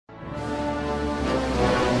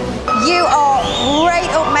You are right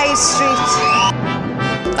up Main Street.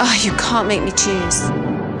 Oh, you can't make me choose.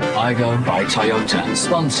 Igo by Toyota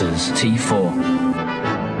sponsors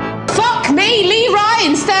T4. Fuck me, Lee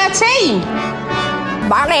Ryan's 13.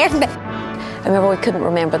 I remember we couldn't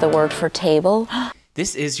remember the word for table.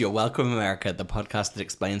 This is Your Welcome America, the podcast that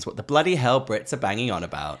explains what the bloody hell Brits are banging on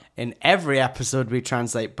about. In every episode, we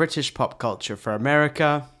translate British pop culture for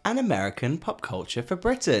America and American pop culture for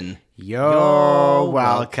Britain. You're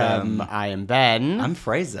welcome. I am Ben. I'm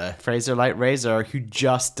Fraser. Fraser Light Razor, who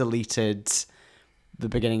just deleted the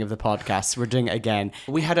beginning of the podcast. We're doing it again.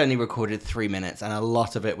 We had only recorded 3 minutes, and a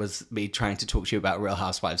lot of it was me trying to talk to you about Real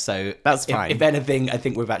Housewives. So that's fine. If anything, I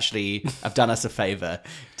think I've done us a favour.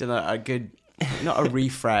 Done a good, not a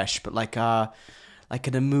refresh, but like an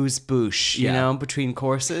amuse-bouche, you know, between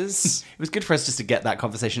courses. It was good for us just to get that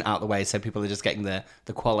conversation out of the way, so people are just getting the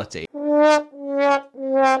quality.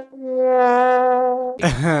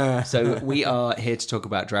 So we are here to talk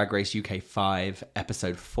about Drag Race UK 5,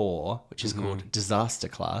 episode 4, which is called Disaster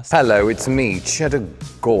Class. Hello, it's me, Cheddar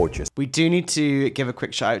Gorgeous. We do need to give a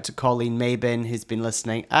quick shout out to Colleen Mabin, who's been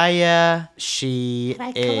listening. She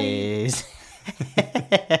is...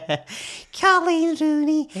 Colleen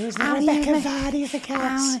Rooney. Who's Rebecca Vardy's the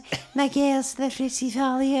cat? My girls, the Pretty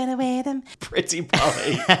Polly, and I wear them. Pretty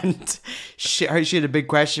Polly. And she had a big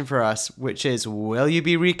question for us, which is, will you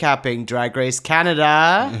be recapping Drag Race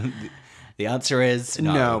Canada? The answer is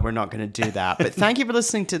no. No, we're not going to do that. But thank you for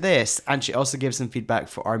listening to this. And she also gives some feedback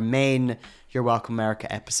for our main You're Welcome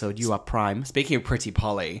America episode, UWA Prime. Speaking of Pretty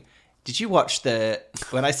Polly, did you watch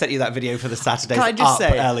when I sent you that video for the Saturdays Can I just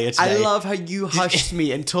say, earlier today? I love how you hushed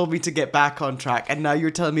me and told me to get back on track, and now you're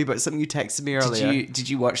telling me about something you texted me earlier. Did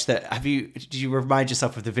you watch that? Did you remind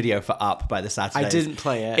yourself of the video for Up by the Saturdays? I didn't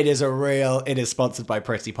play it. It is sponsored by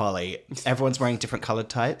Pretty Polly. Everyone's wearing different coloured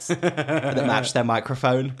tights that match their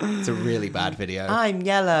microphone. It's a really bad video. I'm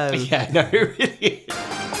yellow. Yeah, no, it really is.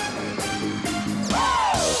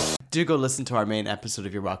 Do go listen to our main episode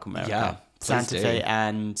of Your Welcome America. Yeah. Santa Fe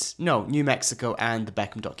New Mexico and the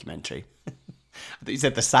Beckham documentary. I thought you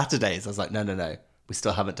said the Saturdays. I was like, no. We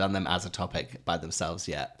still haven't done them as a topic by themselves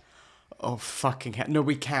yet. Oh, fucking hell. No,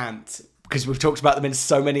 we can't. Because we've talked about them in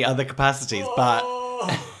so many other capacities, but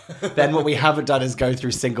then what we haven't done is go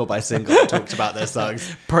through single by single and talked about their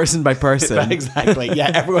songs. Person by person. Exactly. Yeah,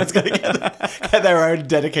 everyone's going to get their own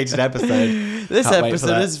dedicated episode. This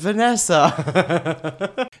episode is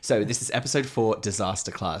Vanessa. So this is episode 4,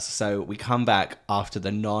 Disaster Class. So we come back after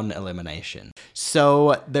the non-elimination.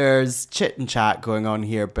 So there's chit and chat going on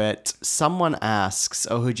here, but someone asks,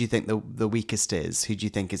 who do you think the weakest is? Who do you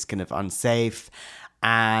think is kind of unsafe?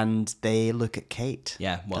 And they look at Kate.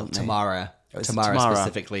 Yeah, well, Tamara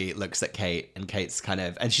specifically looks at Kate, and Kate's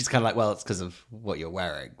and she's kind of like, well, it's because of what you're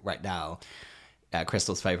wearing right now.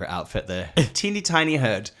 Crystal's favourite outfit, the teeny tiny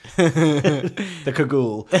hood. The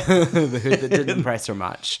cagoule. The hood that didn't impress her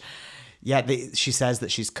much. Yeah, she says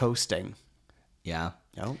that she's coasting. Yeah.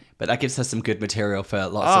 Oh. But that gives her some good material for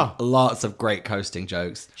lots of great coasting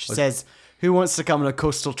jokes. She says, who wants to come on a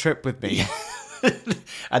coastal trip with me?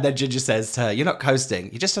 And then Ginger says to her, you're not coasting,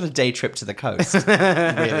 you're just on a day trip to the coast.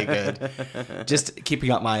 Really good. Just keeping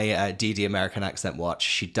up my Dee American accent watch,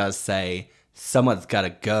 she does say, someone's gotta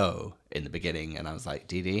go in the beginning. And I was like,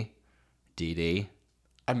 Dee.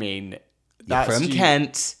 I mean, you're from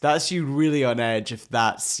Kent. That's you really on edge if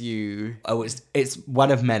that's you. Oh, it's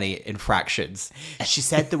one of many infractions. She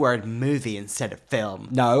said the word movie instead of film.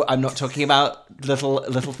 No, I'm not talking about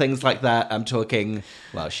little things like that. I'm talking,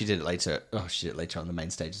 well, she did it later. Oh, she did it later on the main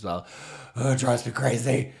stage as well. Oh, it drives me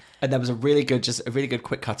crazy. And there was a really good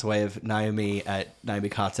quick cutaway of Naomi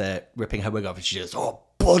Carter ripping her wig off, and she just, oh,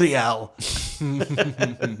 bloody hell.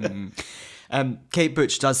 Kate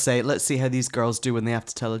Butch does say, let's see how these girls do when they have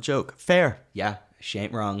to tell a joke. Fair. Yeah, she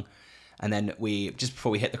ain't wrong. And then just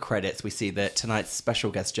before we hit the credits, we see that tonight's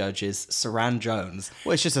special guest judge is Saran Jones.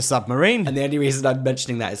 Well, it's just a submarine. And the only reason I'm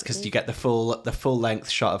mentioning that is because you get the full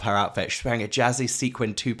length shot of her outfit. She's wearing a jazzy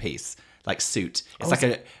sequin 2-piece. Like suit. It's like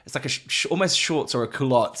a almost shorts or a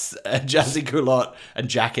culottes, a jazzy culotte and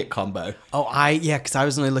jacket combo. Oh, because I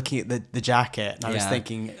was only looking at the jacket and I was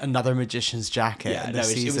thinking another magician's jacket. Yeah, no,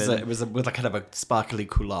 it was with like kind of a sparkly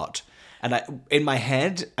culotte. And in my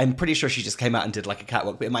head, I'm pretty sure she just came out and did like a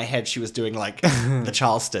catwalk, but in my head she was doing like the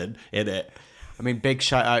Charleston in it. I mean, big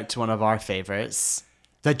shout out to one of our favourites,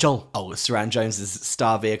 Vigil. Oh, Saran Jones's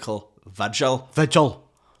star vehicle, Vigil.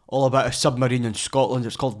 All about a submarine in Scotland.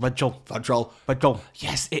 It's called Vigil. Vigil.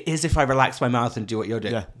 Yes, it is if I relax my mouth and do what you're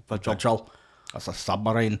doing. Yeah, Vigil. That's a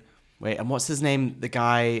submarine. Wait, and what's his name? The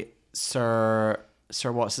guy, Sir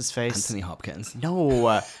what's his face? Anthony Hopkins.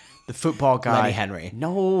 No, The football guy. Lenny Henry.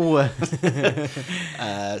 No.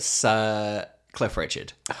 Sir Cliff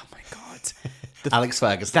Richard. Oh my God. Alex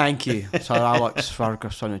Ferguson. Thank you. So Alex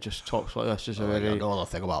Ferguson just talks like this. Is I already. know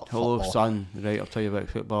nothing about Hello, football. son. Right, I'll tell you about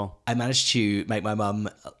football. I managed to make my mum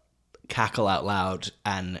cackle out loud,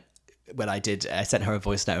 and when I did, I sent her a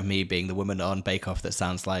voice note of me being the woman on Bake Off that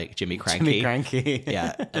sounds like Jimmy Cranky. Jimmy Cranky.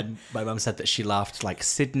 Yeah, and my mum said that she laughed like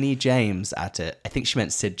Sidney James at it. I think she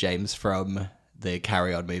meant Sid James from the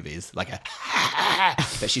Carry On movies, like a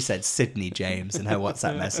but she said Sidney James in her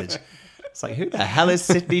WhatsApp message. It's like, who the hell is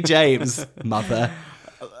Sidney James, mother?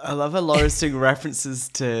 I love how Laura's doing references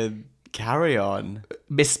to Carry On.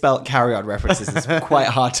 Misspelt Carry On references is quite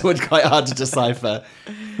hard to decipher.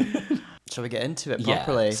 Shall we get into it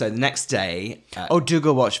properly? Yeah. So the next day, Do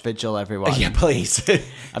go watch Vigil, everyone. yeah, please.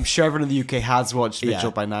 I'm sure everyone in the UK has watched Vigil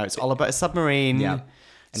by now. It's all about a submarine. Yeah.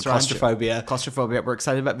 And Surround- claustrophobia. Claustrophobia. We're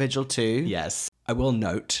excited about Vigil too. Yes. I will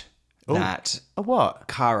note that A what?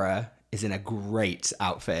 Kara is in a great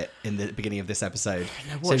outfit in the beginning of this episode.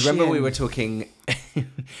 So what's remember she we in? were talking,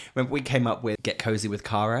 remember we came up with Get Cozy with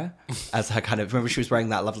Kara as her kind of, remember she was wearing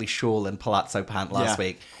that lovely shawl and palazzo pant last Yeah.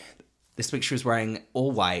 week. This week she was wearing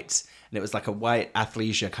all white, and it was like a white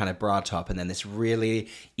athleisure kind of bra top, and then this really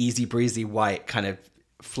easy breezy white kind of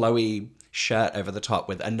flowy shirt over the top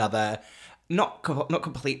with another not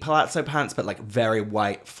complete palazzo pants, but like very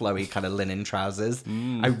white flowy kind of linen trousers.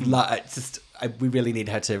 We really need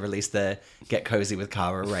her to release the Get Cozy with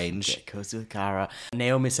Kara range. Get Cozy with Kara.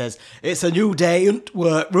 Naomi says, it's a new day in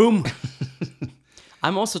workroom.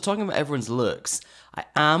 I'm also talking about everyone's looks. I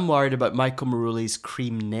am worried about Michael Marouli's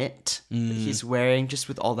cream knit that he's wearing just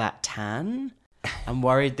with all that tan. I'm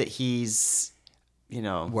worried that he's,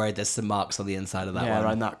 Worried there's some marks on the inside of that one.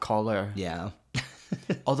 around that collar. Yeah.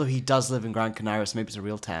 Although he does live in Gran Canaria, so maybe it's a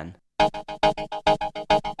real tan.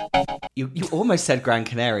 You almost said Gran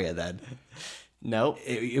Canaria then. No.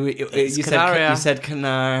 You Canaria. said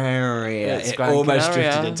Canaria. It's It Gran almost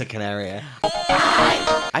Canaria. drifted into Canaria.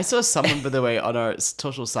 I saw someone, by the way, on our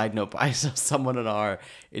total side note, but I saw someone on our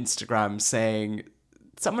Instagram saying,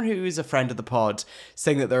 someone who is a friend of the pod,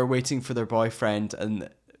 saying that they're waiting for their boyfriend and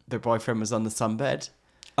their boyfriend was on the sunbed.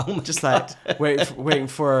 Oh my Just God. like waiting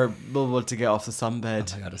for Lilwood to get off the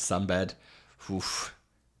sunbed. I got a sunbed. Oof.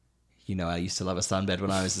 I used to love a sunbed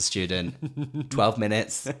when I was a student. 12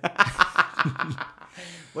 minutes.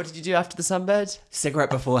 What did you do after the sunbed? Cigarette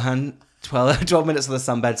beforehand. 12 minutes of the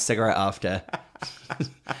sunbed, cigarette after.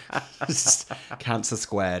 Cancer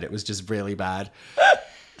squared. It was just really bad.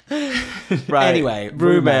 Right. Anyway,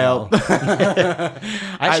 Rue mail. I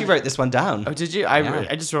actually wrote this one down. Oh, did you? Yeah.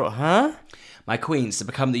 I just wrote, huh? My queens, to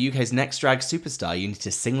become the UK's next drag superstar, you need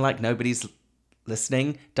to sing like nobody's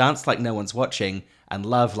listening, dance like no one's watching, and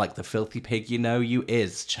love like the filthy pig you know you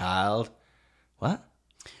is, child. What?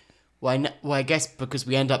 Well, I guess because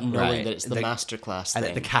we end up knowing Right. that it's the masterclass And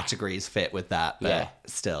thing. the categories fit with that, but Yeah.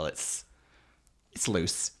 still, it's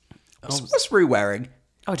loose. What's Rue wearing?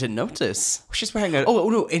 Oh, I didn't notice. She's wearing a...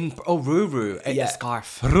 Ruru, yeah. a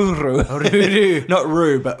scarf. Ruru. Not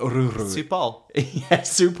Rue, but Ruru. Sue Paul. Yeah,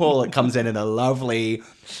 Sue Paul comes in a lovely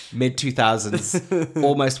mid-2000s,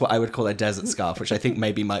 almost what I would call a desert scarf, which I think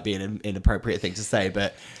maybe might be an inappropriate thing to say,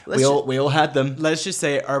 but we all had them. Let's just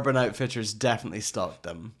say Urban Outfitters definitely stocked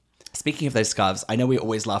them. Speaking of those scarves, I know we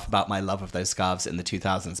always laugh about my love of those scarves in the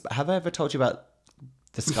 2000s, but have I ever told you about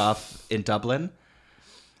the scarf in Dublin?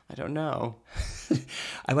 I don't know.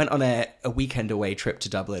 I went on a weekend away trip to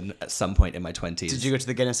Dublin at some point in my 20s. Did you go to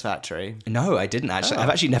the Guinness factory? No, I didn't actually. I've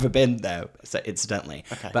actually never been there, so incidentally.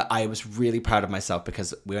 Okay. But I was really proud of myself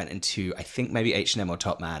because we went into, I think maybe H&M or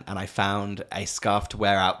Top Man, and I found a scarf to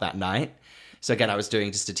wear out that night. So again, I was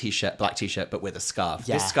doing just a t-shirt, black t-shirt, but with a scarf.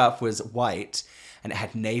 Yeah. This scarf was white, and it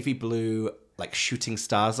had navy blue, like shooting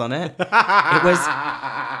stars on it. It was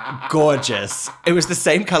gorgeous. It was the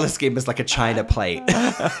same color scheme as like a china plate.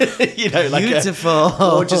 Like Beautiful. a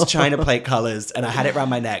gorgeous china plate colors. And I had it around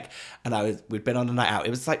my neck, and we'd been on a night out.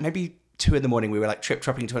 It was like maybe 2 a.m. We were like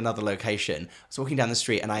trip-tropping to another location. I was walking down the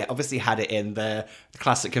street, and I obviously had it in the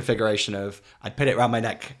classic configuration of I'd put it around my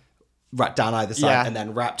neck, right down either side, Yeah. and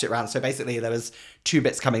then wrapped it around. So basically there was 2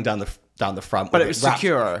 bits coming down the front. But with it was wrapped-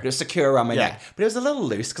 secure. It was secure around my Yeah. neck. But it was a little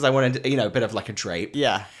loose because I wanted, a bit of like a drape.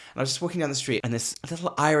 Yeah. And I was just walking down the street, and this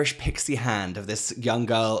little Irish pixie hand of this young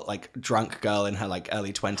girl, like drunk girl in her like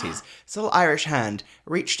early 20s, this little Irish hand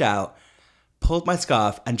reached out, pulled my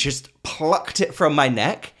scarf, and just plucked it from my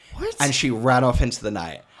neck. What? And she ran off into the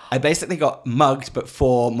night. I basically got mugged, but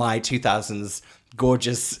for my 2000s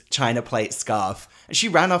gorgeous china plate scarf. And she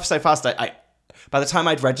ran off so fast, I by the time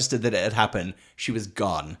I'd registered that it had happened, she was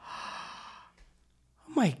gone. Oh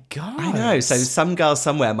my God. I know. So some girl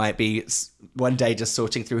somewhere might be one day just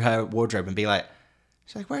sorting through her wardrobe and be like,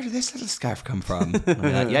 she's like, where did this little scarf come from? And I'll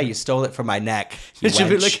be like, yeah, you stole it from my neck.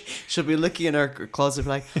 She'll be looking in her closet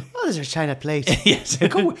like, oh, there's a china plate. Yes.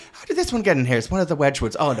 Like, oh, how did this one get in here? It's one of the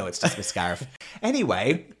Wedgwoods. Oh, no, it's just my scarf.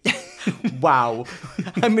 Anyway. Wow.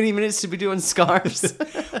 How many minutes to be doing scarves?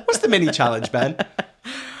 What's the mini challenge, Ben?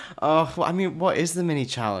 Oh, well, I mean, what is the mini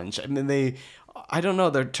challenge? I mean, I don't know.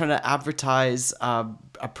 They're trying to advertise a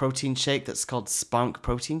protein shake that's called Spunk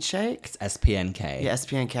Protein Shake. It's SPNK. Yeah,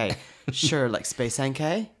 SPNK. Sure, like Space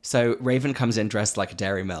NK. So Raven comes in dressed like a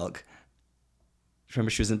Dairy Milk. Remember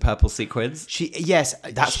she was in purple sequins? Yes.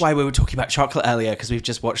 That's why we were talking about chocolate earlier, because we've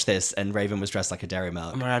just watched this and Raven was dressed like a Dairy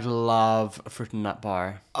Milk. I mean, I'd love a fruit and nut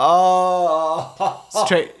bar. Oh!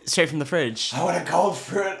 Straight from the fridge. I want a cold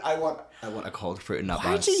fruit. I want a cold fruit and nut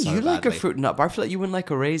bar. Why do so you like a badly. fruit and nut bar? I feel like you wouldn't like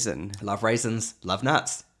a raisin. Love raisins. Love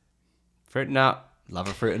nuts. Fruit and nut. Love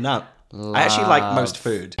a fruit and nut. I actually like most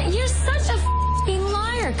food. You're such a f***ing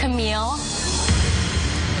liar, Camille.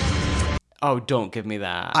 Oh, don't give me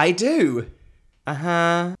that. I do.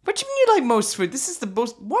 Uh-huh. What do you mean you like most food? This is the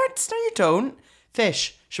most... What? No, you don't.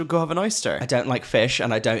 Fish. Should we go have an oyster? I don't like fish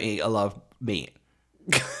and I don't eat a lot of meat.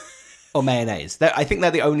 Or mayonnaise. I think they're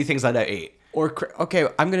the only things I don't eat. Okay,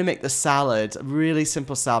 I'm going to make the salad. A really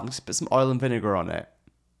simple salad. Just put some oil and vinegar on it.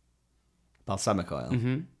 Balsamic oil.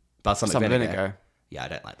 Mm-hmm. Balsamic Some vinegar. Yeah, I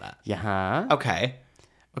don't like that. Yeah. Okay.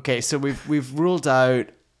 Okay, so we've ruled out...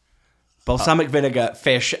 Balsamic vinegar,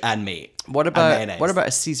 fish, and meat. What And about mayonnaise.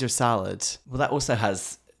 a Caesar salad? Well, that also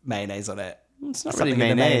has mayonnaise on it. It's not Something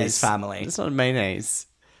really in the mayonnaise. mayonnaise family. It's not a mayonnaise.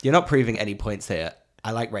 You're not proving any points here.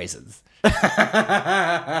 I like raisins. Do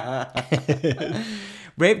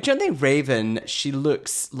you think Raven, she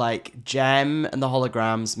looks like Gem and the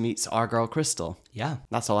Holograms meets our girl Crystal? Yeah.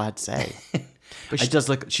 That's all I had to say. But she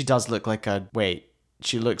does look like a... Wait.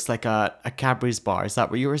 She looks like a Cadbury's bar. Is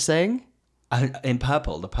that what you were saying? In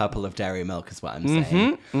purple, the purple of dairy milk is what I'm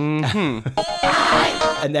saying. And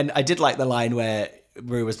then I did like the line where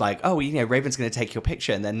Rue was like, oh, Raven's going to take your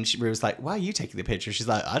picture. And then Rue was like, why are you taking the picture? She's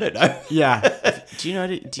like, I don't know. Yeah. Do you know how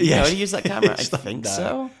to use that camera? I think No.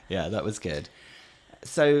 so. Yeah, that was good.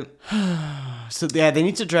 So Yeah, they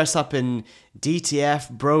need to dress up in DTF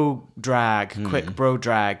bro drag, quick bro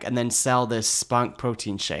drag, and then sell this Spunk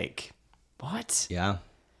protein shake. What? yeah,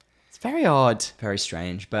 It's very odd. very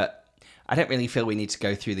strange. But I don't really feel we need to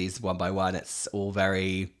go through these one by one. It's all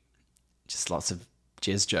very, just lots of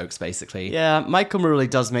jizz jokes, basically. Yeah, Michael Maruli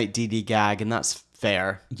does make DD gag, and that's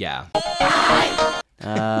fair. Yeah.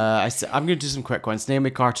 I'm going to do some quick ones. Naomi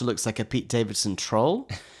Carter looks like a Pete Davidson troll.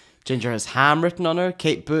 Ginger has ham written on her.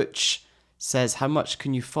 Kate Butch says, how much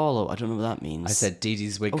can you follow? I don't know what that means. I said Dee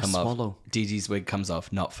Dee's wig swallow. off. Dee Dee's wig comes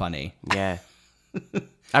off, not funny. Yeah.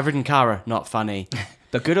 I've written Cara, not funny.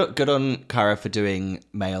 But good on Cara for doing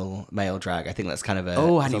male drag. I think that's kind of I there's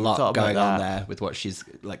a hadn't even lot thought about going on that. there with what she's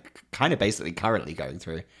like kind of basically currently going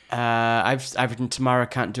through. I've written Tamara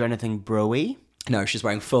can't do anything bro-y. No, she's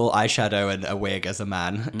wearing full eyeshadow and a wig as a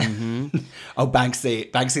man. Mm-hmm. Oh,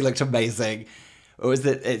 Banksy looked amazing. Or was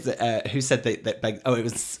it? Who said that? It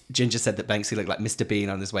was Ginger said that Banksy looked like Mr. Bean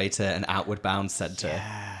on his way to an Outward Bound centre.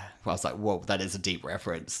 Yeah. Well, I was like, whoa, that is a deep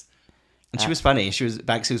reference. And she was funny.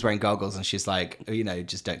 Banksy was wearing goggles, and she's like,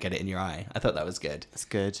 just don't get it in your eye. I thought that was good. That's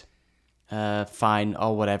good. Fine,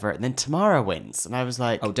 or whatever. And then Tamara wins, and I was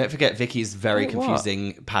like, Oh, don't forget Vicky's very What?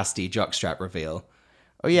 confusing pasty jockstrap reveal.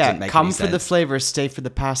 oh yeah, didn't make come any for the sense. flavor, stay for the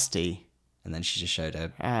pasty. And then she just showed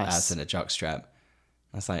her Ass. ass in a jockstrap.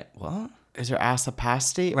 I was like, what? Is her ass a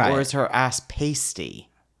pasty, Right. or is her ass pasty?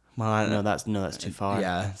 Well, I don't No, know. that's too far.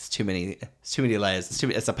 Yeah, it's too many layers.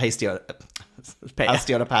 It's a pasty on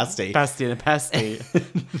pasty on a pasty. Pasty and a pasty.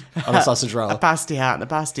 On a sausage roll. A pasty hat and a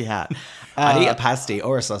pasty hat. I'd eat a pasty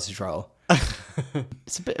or a sausage roll.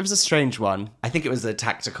 It was a strange one. I think it was a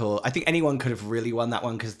tactical. I think anyone could have really won that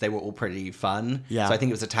one because they were all pretty fun. Yeah. So I think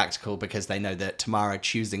it was a tactical because they know that Tamara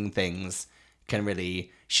choosing things can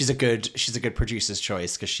really. She's a good producer's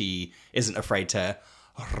choice because she isn't afraid to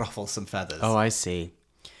ruffle some feathers. Oh, I see.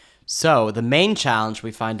 So, the main challenge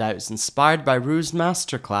we find out is inspired by Rue's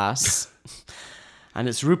masterclass, and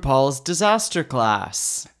it's RuPaul's disaster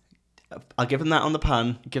class. I'll give them that on the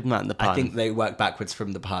pun. Give them that in the pun. I think they work backwards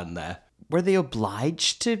from the pun there. Were they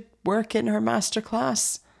obliged to work in her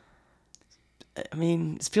masterclass? I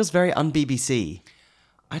mean, it feels very un-BBC.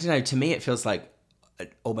 I don't know. To me, it feels like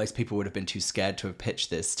almost people would have been too scared to have pitched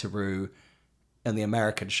this to Rue in the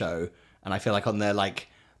American show. And I feel like on their,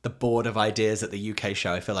 the board of ideas at the UK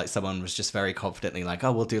show, I feel like someone was just very confidently like,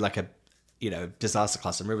 oh, we'll do a, disaster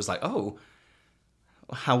class. And Rue was like, oh,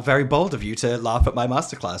 how very bold of you to laugh at my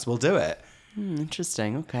masterclass. We'll do it.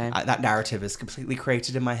 Interesting. Okay. That narrative is completely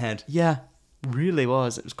created in my head. Yeah, really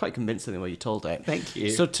was. It was quite convincing the way you told it. Thank you.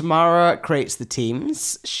 So Tamara creates the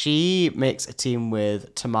teams. She makes a team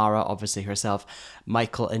with Tamara, obviously herself,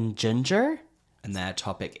 Michael and Ginger. And their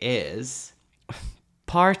topic is...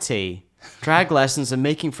 Party, drag lessons, and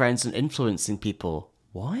making friends and influencing people.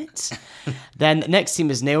 What? Then the next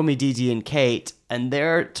team is Naomi, Dee and Kate, and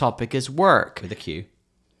their topic is work. With a Q.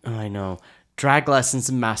 Oh, I know. Drag lessons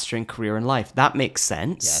and mastering career and life. That makes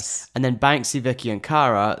sense. Yes. And then Banksy, Vicky, and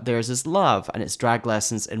Cara, theirs is love, and it's drag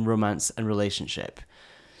lessons in romance and relationship.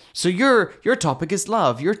 So your topic is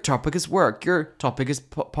love, your topic is work, your topic is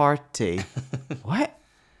party. What?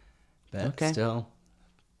 But Okay. still,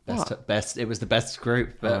 best. It was the best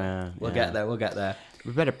group, but we'll get there. We'll get there.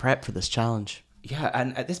 We better prep for this challenge. Yeah,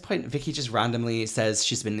 and at this point, Vicky just randomly says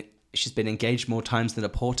she's been engaged more times than a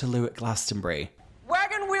Portaloo at Glastonbury.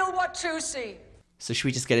 Wagon wheel Watusi. So should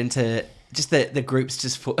we just get into just the groups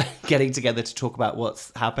just getting together to talk about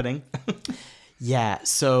what's happening? Yeah,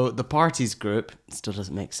 so the parties group still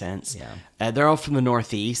doesn't make sense. Yeah. They're all from the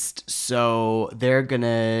Northeast, so they're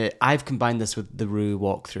gonna... I've combined this with the Rue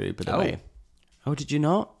walkthrough, by the way. Oh, did you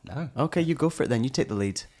not? No. Okay, you go for it then. You take the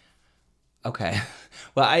lead. Okay.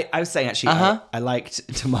 Well, I was saying actually, I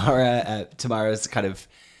liked Tamara. Tamara's kind of,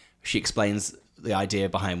 she explains the idea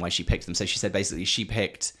behind why she picked them. So she said basically she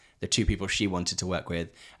picked the two people she wanted to work with,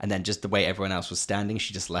 and then just the way everyone else was standing,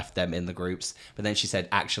 she just left them in the groups. But then she said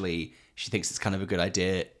actually she thinks it's kind of a good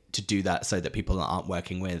idea to do that so that people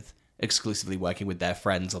aren't exclusively working with their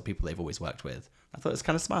friends or people they've always worked with. I thought it was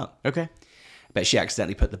kind of smart. Okay. But she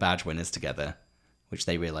accidentally put the badge winners together, which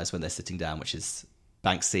they realise when they're sitting down, which is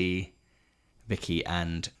Banksy, Vicky,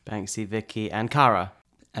 and Cara.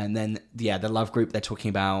 And then, the love group, they're talking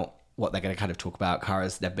about what they're going to kind of talk about.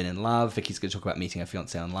 Cara's never been in love. Vicky's going to talk about meeting her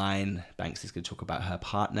fiancé online. Banksy's going to talk about her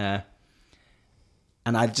partner.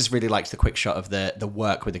 And I just really liked the quick shot of the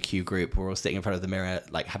work with the Q group. We're all sitting in front of the mirror,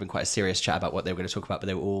 like having quite a serious chat about what they were going to talk about, but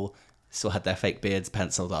they were all still had their fake beards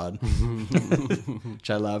penciled on, which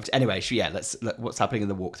I loved. Anyway, what's happening in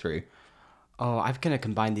the walkthrough? Oh, I've kind of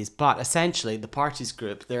combined these, but essentially the parties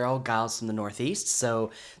group, they're all gals from the Northeast,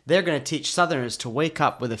 so they're going to teach Southerners to wake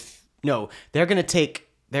up with they're going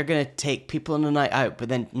to take people on a night out, but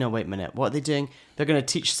then, no, wait a minute, what are they doing? They're going to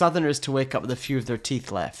teach Southerners to wake up with a few of their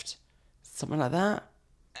teeth left. Something like that?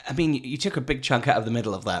 I mean, you took a big chunk out of the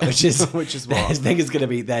middle of that, which is Which is what? His thing is going to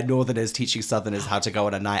be they're Northerners teaching Southerners how to go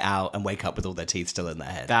on a night out and wake up with all their teeth still in their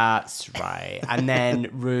head. That's right. And then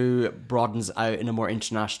Rue broadens out in a more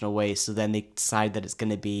international way, so then they decide that it's going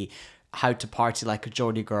to be how to party like a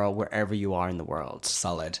Geordie girl wherever you are in the world.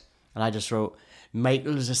 Solid. And I just wrote,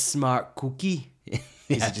 Michael's a smart cookie.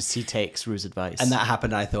 He takes Rue's advice. And that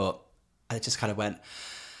happened, I thought, I just kind of went,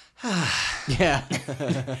 yeah.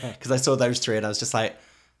 because I saw those three and I was just like,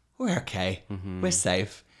 we're okay. Mm-hmm. We're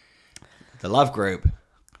safe. The love group,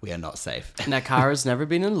 we are not safe. Now, Cara's never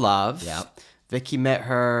been in love. Yeah. Vicky met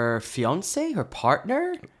her fiance, her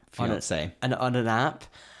partner, Fiance. on an app,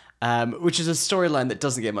 which is a storyline that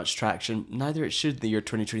doesn't get much traction. Neither it should in the year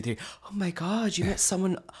 2023. Oh my God, you met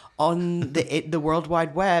someone on the World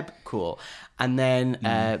Wide Web. Cool. And then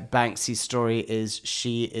Banksy's story is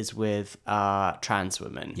she is with a trans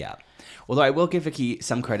woman. Yeah. Although I will give Vicky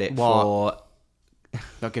some credit for...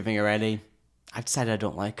 Not giving her any. I've decided I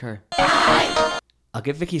don't like her. I'll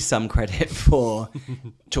give Vicky some credit for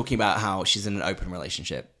talking about how she's in an open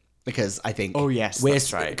relationship. Because I think... Oh, yes,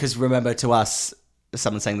 that's right. Because remember, to us,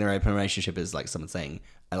 someone saying they're in an open relationship is like someone saying,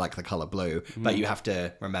 I like the colour blue. But you have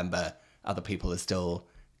to remember other people are still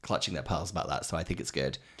clutching their pearls about that. So I think it's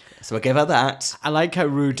good. So I'll give her that. I like how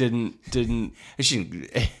Rue didn't She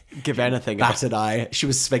didn't give anything. bat an eye. She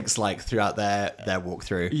was Sphinx-like throughout their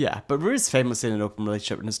walkthrough. Yeah, but Rue's famously in an open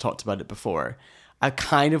relationship and has talked about it before. I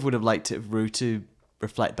kind of would have liked Rue to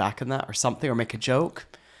reflect back on that or something, or make a joke.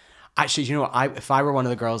 Actually, you know what? If I were one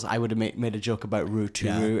of the girls, I would have made a joke about Rue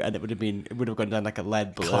to Rue, and it would have gone down like a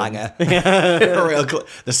lead balloon. Clanger.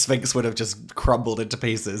 The Sphinx would have just crumbled into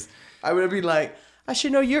pieces. I would have been like,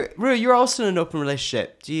 actually, no, Rue, you're also in an open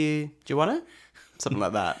relationship. Do you want to? Something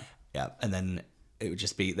like that. Yeah, and then it would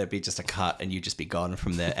just be, there'd be just a cut and you'd just be gone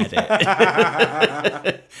from the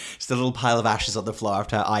edit. Just a little pile of ashes on the floor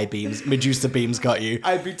after her Medusa beams got you.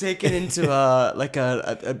 I'd be taken into a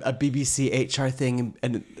BBC HR thing,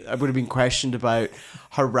 and I would have been questioned about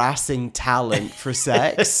harassing talent for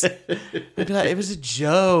sex. I'd be like, it was a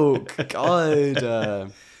joke.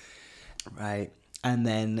 God. Right. And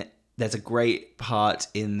then there's a great part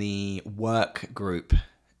in the work group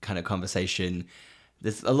kind of conversation.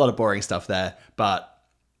 There's a lot of boring stuff there, but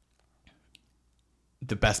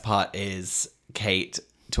the best part is Kate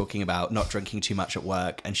talking about not drinking too much at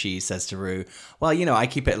work, and she says to Rue, well, I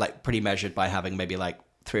keep it like pretty measured by having maybe like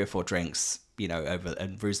 3 or 4 drinks, over,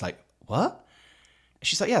 and Rue's like, what?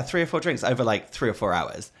 She's like, yeah, 3 or 4 drinks over like 3 or 4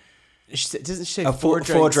 hours. Doesn't she say four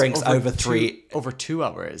drinks over 3 over 2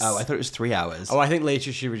 hours? Oh, I thought it was 3 hours. Oh, I think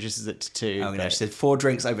later she reduces it to 2. Oh no, she said 4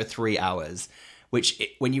 drinks over 3 hours, which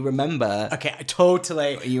when you remember, okay,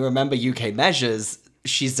 totally. You remember UK measures,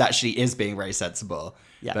 she's actually is being very sensible.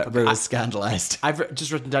 Yeah, but Rue is scandalized. I've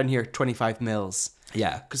just written down here 25 mils.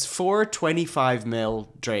 Yeah, because 4 25 ml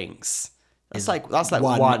drinks. That's like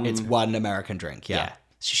one. It's one American drink. Yeah. Yeah.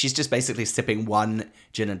 She's just basically sipping one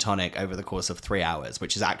gin and tonic over the course of 3 hours,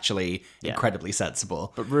 which is actually incredibly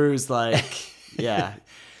sensible. But Rue's like, yeah,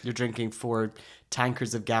 you're drinking 4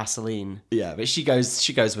 tankers of gasoline. Yeah, but she goes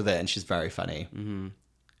with it, and she's very funny. Mm-hmm.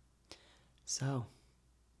 So,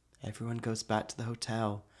 everyone goes back to the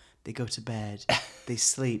hotel. They go to bed. They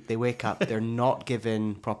sleep. They wake up. They're not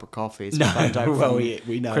given proper coffees. No, we found out well, from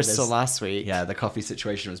we know Crystal this. last week. Yeah, the coffee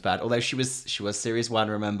situation was bad. Although she was Series 1,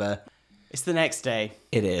 remember? It's the next day.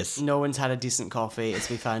 It is. No one's had a decent coffee, as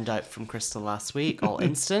we found out from Crystal last week. All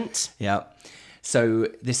instant. Yeah. So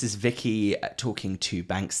this is Vicky talking to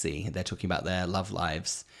Banksy. They're talking about their love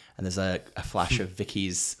lives. And there's a flash of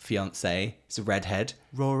Vicky's fiance. It's a redhead.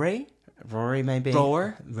 Rory, maybe?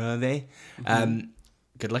 Rory.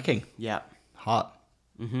 Good looking. Yeah. Hot.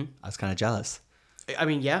 Mm-hmm. I was kind of jealous. I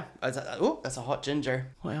mean, yeah. Oh, that's a hot ginger.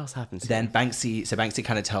 What else happens? Then Banksy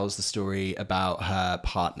kind of tells the story about her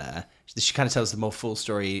partner. She kind of tells the more full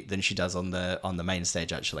story than she does on the main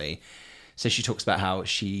stage, actually. So she talks about how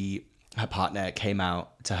her partner came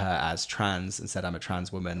out to her as trans and said, "I'm a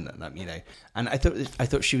trans woman," and And I thought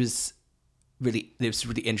it was really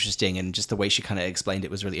interesting, and just the way she kind of explained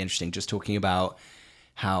it was really interesting. Just talking about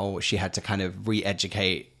how she had to kind of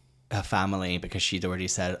re-educate her family because she'd already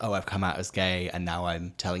said, "Oh, I've come out as gay, and now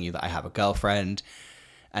I'm telling you that I have a girlfriend,"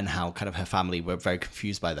 and how kind of her family were very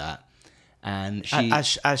confused by that. And she,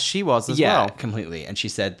 as she was as well, completely. And she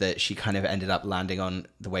said that she kind of ended up landing on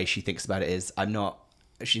the way she thinks about it is, I'm not.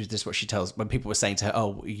 This is what she tells when people were saying to her,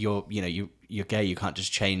 "Oh, you're gay. You can't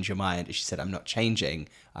just change your mind." She said, "I'm not changing.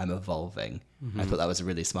 I'm evolving." I thought that was a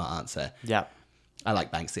really smart answer. Yeah. I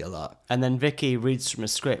like Banksy a lot. And then Vicky reads from a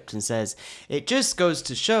script and says, "It just goes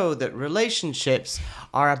to show that relationships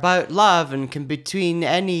are about love and can between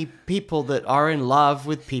any people that are in love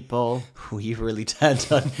with people." Ooh, you've turned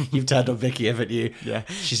on Vicky, haven't you? Yeah.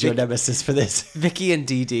 She's your nemesis for this. Vicky and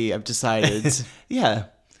Dee Dee have decided. Yeah.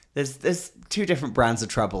 There's 2 different brands of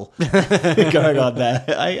trouble going on there.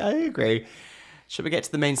 I agree. Should we get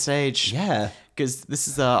to the main stage? Yeah. Because this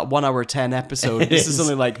is a 1 hour 10 episode. This is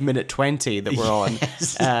only like minute 20 that we're on.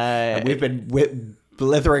 Yes. And we've been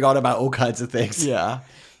blithering on about all kinds of things. Yeah.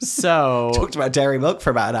 So talked about dairy milk for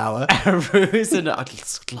about an hour. Ruse and I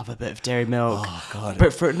just love a bit of dairy milk. Oh god.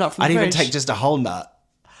 But not from the I'd even fridge. take just a whole nut.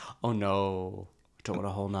 Oh no. I don't want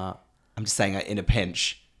a whole nut. I'm just saying in a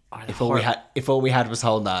pinch. If all we had was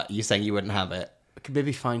whole nut, you saying you wouldn't have it? I could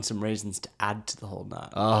maybe find some raisins to add to the whole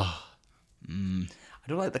nut. Oh. I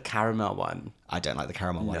don't like the caramel one. I don't like the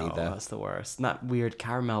caramel one either. That's the worst. And that weird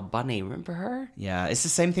caramel bunny, remember her? Yeah, it's the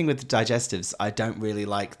same thing with the digestives. I don't really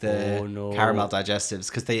like the caramel digestives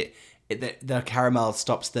because the caramel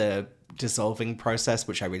stops the dissolving process,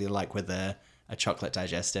 which I really like with a chocolate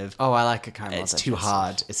digestive. Oh, I like a caramel It's digestive. too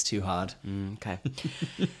hard. It's too hard. Okay.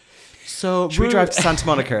 So should we drive to Santa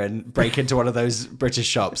Monica and break into one of those British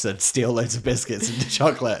shops and steal loads of biscuits and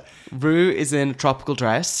chocolate? Rue is in a tropical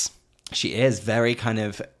dress. She is very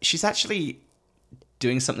she's actually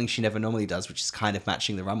doing something she never normally does, which is kind of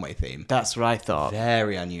matching the runway theme. That's what I thought.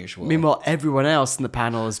 Very unusual. Meanwhile, everyone else in the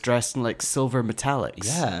panel is dressed in like silver metallics.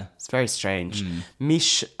 Yeah. It's very strange.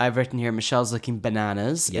 Mish, I've written here, Michelle's looking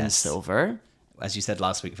bananas in silver. As you said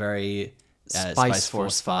last week, very Spice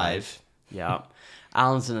Force 5. Yeah.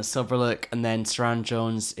 Alan's in a silver look, and then Saran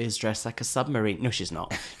Jones is dressed like a submarine. No, she's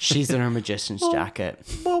not. She's in her magician's jacket.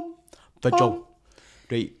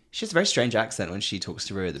 She has a very strange accent when she talks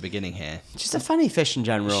to Rue at the beginning here. She's a funny fish in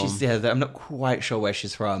general. I'm not quite sure where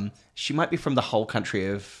she's from. She might be from the whole country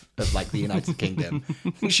of like the United Kingdom.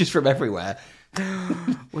 I think she's from everywhere.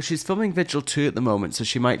 Well, she's filming Vigil 2 at the moment, so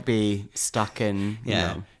she might be stuck in.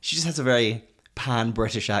 Yeah. She just has a very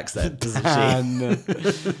pan-British accent, doesn't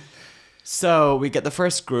she? So we get the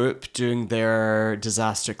first group doing their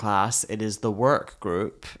disaster class. It is the work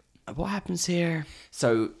group. What happens here?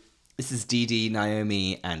 So this is Dee Dee,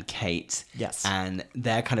 Naomi, and Kate. Yes. And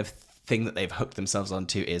their kind of thing that they've hooked themselves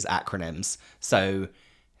onto is acronyms. So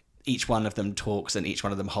each one of them talks and each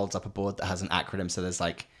one of them holds up a board that has an acronym. So there's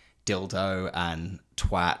like dildo and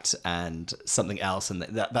twat and something else, and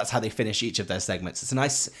that's how they finish each of their segments. It's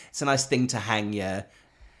a nice thing to hang your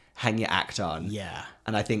act on. Yeah.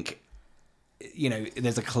 And I think,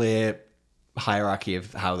 there's a clear hierarchy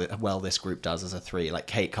of how well this group does as a three. Like,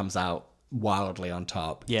 Kate comes out wildly on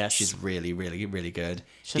top. Yes. She's really, really, really good.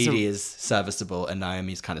 She has Dee Dee is serviceable, and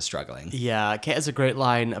Naomi's kind of struggling. Yeah, Kate has a great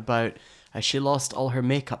line about she lost all her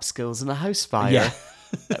makeup skills in a house fire. Yeah.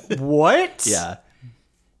 What? Yeah.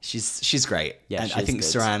 She's great. Yeah, and she I is think good.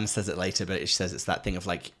 Saran says it later, but she says it's that thing of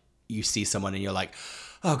like, you see someone and you're like,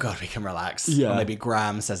 oh God, we can relax. Yeah. Or maybe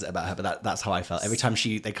Graham says it about her, but that's how I felt. Every time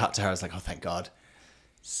they cut to her, I was like, oh, thank God.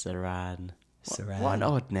 Saran. Saran. What an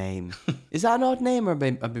odd name. Is that an odd name, or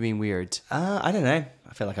am I being weird? I don't know.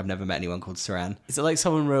 I feel like I've never met anyone called Saran. Is it like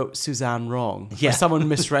someone wrote Suzanne wrong? Yeah. Or someone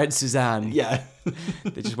misread Suzanne? Yeah.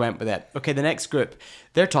 They just went with it. Okay, the next group.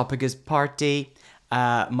 Their topic is party.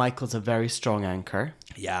 Michael's a very strong anchor.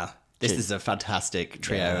 Yeah. This is a fantastic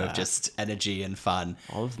trio Yeah. of just energy and fun.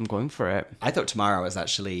 All of them going for it. I thought Tamara was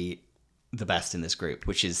actually the best in this group,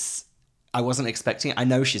 which is, I wasn't expecting. I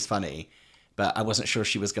know she's funny, but I wasn't sure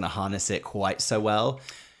she was going to harness it quite so well.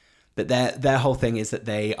 But their whole thing is that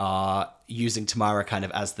they are using Tamara kind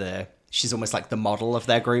of as she's almost like the model of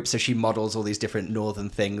their group. So she models all these different northern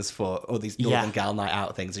things all these northern gal night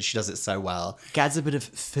out things, and she does it so well. Adds a bit of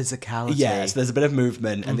physicality. Yeah, so there's a bit of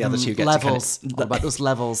movement, and the other two get levels. to kind of, All about those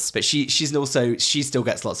levels. But she still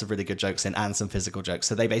gets lots of really good jokes in, and some physical jokes.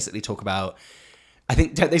 So they basically talk about, I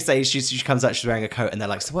think, don't they say she comes out, she's wearing a coat, and they're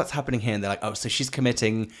like, so what's happening here? And they're like, oh, so she's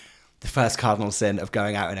committing the first cardinal sin of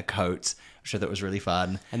going out in a coat. I'm sure that was really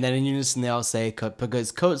fun. And then in unison they all say,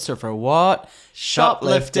 because coats are for what?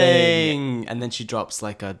 Shoplifting. And then she drops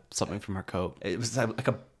like something from her coat. It was like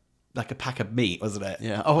a pack of meat, wasn't it?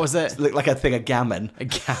 Yeah. Oh, was it? It looked like a thing of gammon. A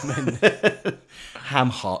gammon. Ham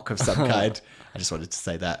hock of some kind. I just wanted to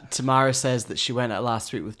say that. Tamara says that she went out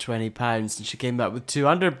last week with £20 and she came back with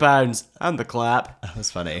 £200 and the clap. That was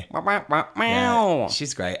funny. Meow. Yeah,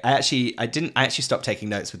 she's great. I didn't stop taking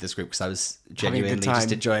notes with this group because I was genuinely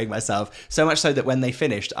just enjoying myself. So much so that when they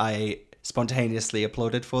finished, I spontaneously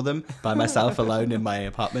applauded for them by myself alone in my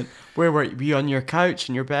apartment. Where were you? Were you on your couch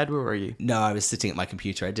in your bed? Where were you? No, I was sitting at my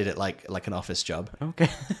computer. I did it like an office job. Okay.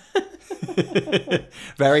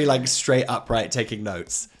 Very like straight upright taking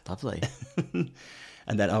notes. Lovely.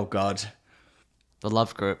 And then, oh God. The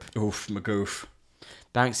love group. Oof, magoof.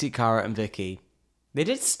 Banksy, Cara and Vicky. They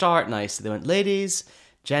did start nicely. They went, ladies,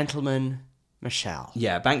 gentlemen, Michelle.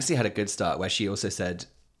 Yeah, Banksy had a good start where she also said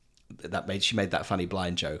she made that funny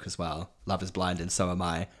blind joke as well. Love is blind and so am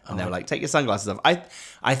I. And they were like, take your sunglasses off.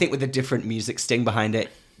 I think with a different music sting behind it,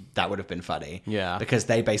 that would have been funny. Yeah. Because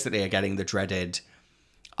they basically are getting the dreaded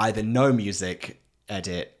either no music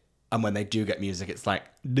edit, and when they do get music, it's like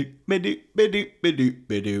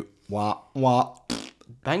wah wah.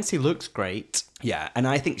 Banksy looks great. Yeah, and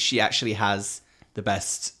I think she actually has the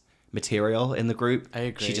best material in the group. I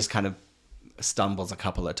agree. She just kind of stumbles a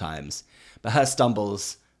couple of times. But her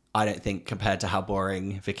stumbles, I don't think, compared to how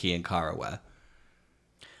boring Vicky and Cara were.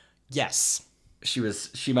 Yes. She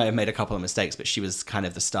may have made a couple of mistakes, but she was kind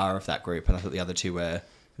of the star of that group, and I thought the other two were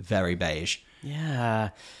very beige. Yeah.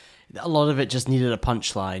 A lot of it just needed a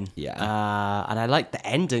punchline. Yeah. And I liked the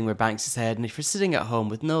ending where Banksy said, and if you're sitting at home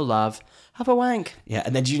with no love, have a wank. Yeah,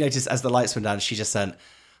 and then do you notice as the lights went down, she just went,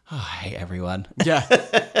 oh, I hate everyone. Yeah.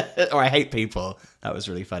 Or I hate people. That was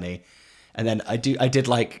really funny. And then I did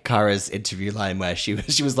like Cara's interview line where she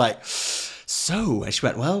was like, so, and she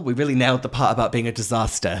went, well, we really nailed the part about being a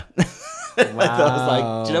disaster. I was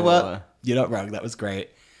like, do you know what? You're not wrong. That was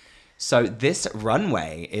great. So this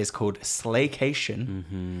runway is called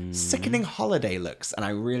Slaycation, sickening holiday looks. And I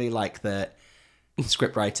really like that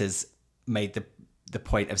scriptwriters made the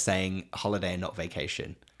point of saying holiday and not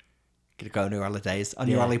vacation. Gonna go on your holidays, on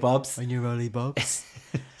your ollie-bobs. On your ollie-bobs.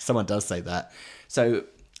 Someone does say that. So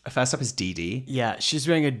first up is Dee Dee. Yeah, she's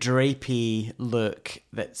wearing a drapey look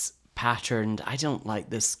that's patterned. I don't like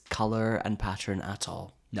this colour and pattern at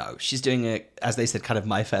all. No, she's doing a, as they said, kind of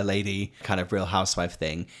My Fair Lady, kind of Real Housewife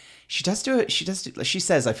thing. She does do it. She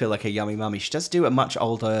says, I feel like a yummy mummy. She does do a much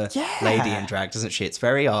older lady in drag, doesn't she? It's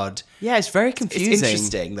very odd. Yeah, it's very confusing. It's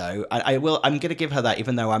interesting, though. I'm going to give her that,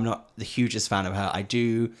 even though I'm not the hugest fan of her.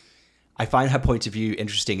 I find her point of view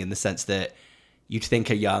interesting in the sense that you'd think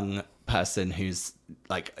a young person who's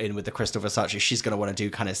like in with the Crystal Versace, she's going to want to do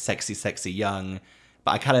kind of sexy young.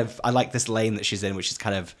 But I like this lane that she's in, which is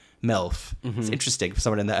kind of MILF. It's interesting for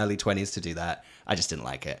someone in their early 20s to do that. I just didn't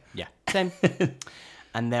like it. Yeah, same.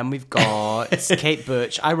 And then we've got Kate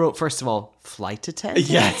Butch. I wrote, first of all, flight attendant.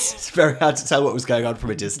 Yes, it's very hard to tell what was going on from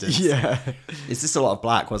a distance. Yeah. It's just a lot of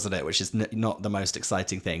black, wasn't it? Which is not the most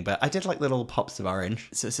exciting thing, but I did like little pops of orange.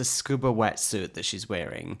 So it's a scuba wetsuit that she's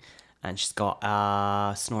wearing, and she's got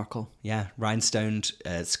a snorkel. Yeah, rhinestoned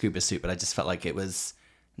scuba suit, but I just felt like it was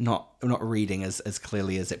not reading as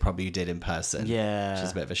clearly as it probably did in person. Yeah. Which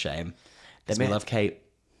is a bit of a shame. Then We we- love Kate.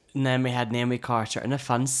 And then we had Naomi Carter in a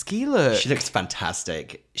fun ski look. She looks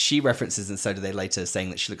fantastic. She references, and so do they later, saying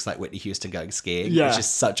that she looks like Whitney Houston going skiing, Yeah. which is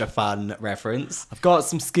such a fun reference. I've got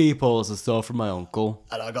some ski poles I stole from my uncle.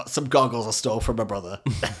 And I got some goggles I stole from my brother.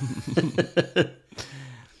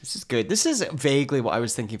 This is good. This is vaguely what I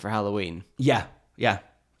was thinking for Halloween. Yeah.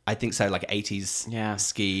 I think so, like 80s Yeah.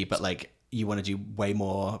 ski, but like you want to do way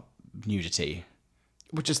more nudity.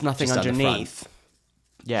 Which is nothing Just on the front. underneath.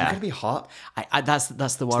 You're Yeah. going to be hot. I that's the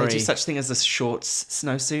Do worry. they do such thing as a shorts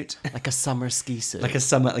snowsuit? Like a summer ski suit. Like a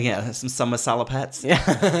summer, some summer salopettes? Yeah.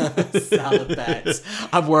 Salopets.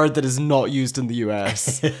 A word that is not used in the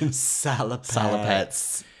US. Salopets.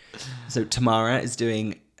 Salopets. So Tamara is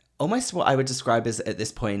doing almost what I would describe as, at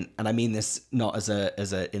this point, and I mean this not as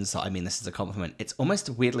a insult, I mean this as a compliment. It's almost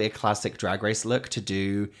weirdly a classic Drag Race look to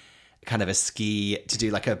do kind of to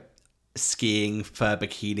do like a skiing fur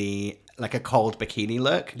bikini, like a cold bikini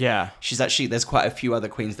look. Yeah. There's quite a few other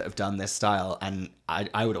queens that have done this style, and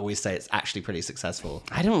I would always say it's actually pretty successful.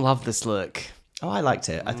 I don't love this look. Oh, I liked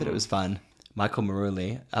it. I thought it was fun. Michael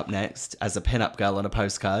Maruli up next as a pin-up girl on a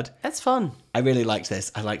postcard. That's fun. I really liked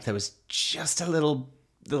this. I liked there was just a little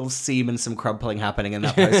seam and some crumpling happening in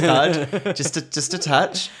that postcard, just a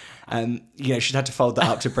touch. She'd had to fold that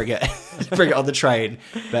up to bring it on the train.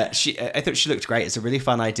 But I thought she looked great. It's a really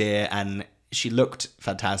fun idea, and she looked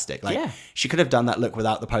fantastic. Like she could have done that look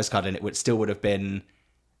without the postcard, and it would have been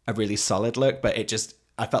a really solid look. But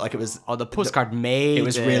I felt like it was. Oh, the postcard made it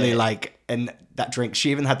was really like, and that drink.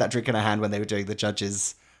 She even had that drink in her hand when they were doing the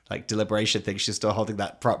judges' like deliberation thing. She was still holding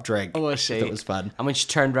that prop drink. Oh, was she? That was fun. And when she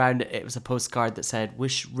turned around, it was a postcard that said,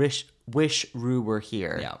 "Wish Rue were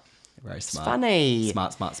here." Yeah, very smart. Funny.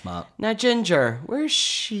 Smart. Now, Ginger, where's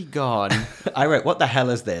she gone? I wrote, "What the hell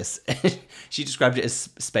is this?" She described it as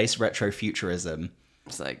space retro futurism.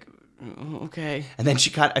 It's like, okay. And then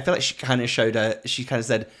I feel like she kind of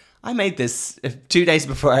said, "I made this 2 days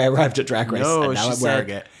before I arrived at Drag Race, and now I'm wearing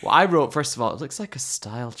it." Well, I wrote, first of all, it looks like a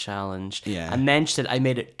style challenge. Yeah. And then she said, I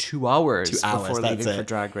made it 2 hours, 2 hours, before that's leaving it. for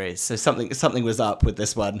Drag Race. So something was up with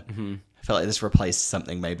this one. Mm-hmm. I felt like this replaced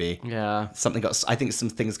something, maybe. Yeah. I think some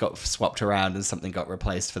things got swapped around and something got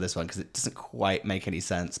replaced for this one because it doesn't quite make any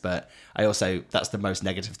sense. But that's the most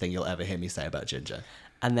negative thing you'll ever hear me say about Ginger.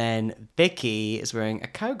 And then Vicky is wearing a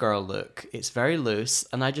cowgirl look. It's very loose.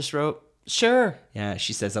 And I just wrote, sure. Yeah,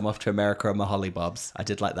 she says, "I'm off to America on my Holly Bobs." I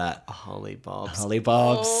did like that. Holly Bobs. Holly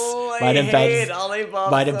Bobs. Oh, Mine and Ben's, Holly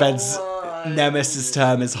Bobs. mine and Ben's nemesis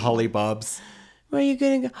term is Holly Bobs. Where are you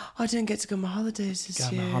going to go? Oh, I didn't get to go on my holidays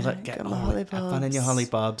this year. Get my Holly Bobs. Have fun in your Holly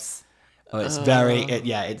Bobs. Oh, it's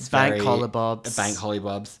it's Bank very Holly Bobs. Bank Holly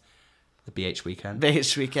Bobs. The BH weekend.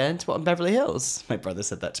 Beach weekend. What, in Beverly Hills? My brother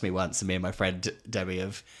said that to me once, and me and my friend Debbie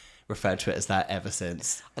have referred to it as that ever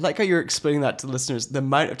since. I like how you're explaining that to listeners. The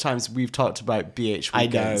amount of times we've talked about BH I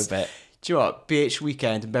weekends. know, but Do you know what? BH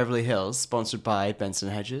weekend in Beverly Hills, sponsored by Benson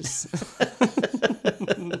Hedges.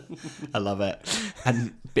 I love it.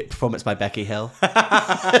 And performance by Becky Hill.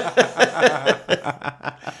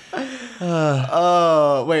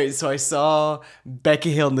 Oh, wait. So I saw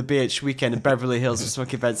Becky Hill in the BH weekend in Beverly Hills with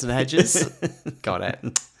Smokey Benson Hedges. Got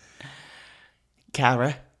it.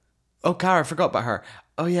 Cara. Oh, Cara, I forgot about her.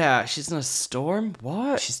 Oh, yeah. She's in a storm?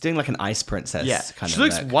 What? She's doing like an ice princess kind she of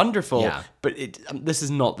looks look. wonderful. Yeah. But this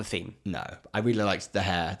is not the theme. No, I really liked the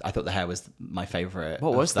hair. I thought the hair was my favorite.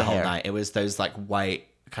 What was the the whole hair? night? It was those like white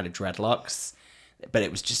kind of dreadlocks, but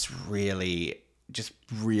it was just really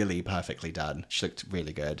perfectly done. She looked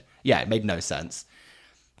really good. Yeah, it made no sense.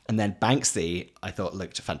 And then Banksy, I thought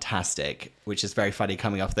looked fantastic, which is very funny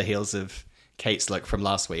coming off the heels of Kate's look from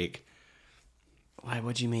last week, Why?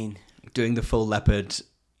 What do you mean? doing the full leopard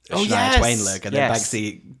Oh, Shania yes! Twain look, and then Yes.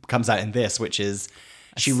 Banksy comes out in this, which is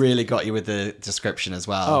she really got you with the description as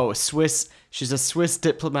well. Oh, she's a Swiss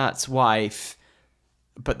diplomat's wife,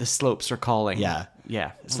 but the slopes are calling. Yeah.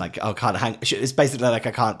 Yeah. It's like, oh, can't hang. It's basically like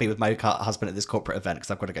I can't be with my husband at this corporate event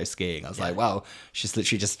because I've got to go skiing. I was like, wow, she's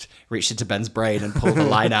literally just reached into Ben's brain and pulled a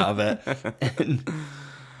line out of it.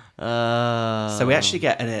 So we actually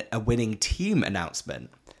get a winning team announcement.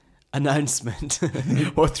 Announcement.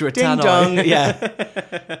 Or through a Ding tannoy. dong,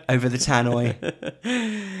 yeah, over the tannoy.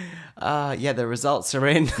 Yeah, the results are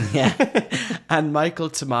in. Yeah, And Michael,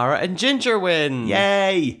 Tamara, and Ginger win.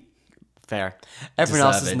 yay! Fair. Everyone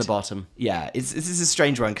else is in deserved. the bottom. Yeah, this is a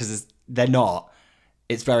strange one because they're not.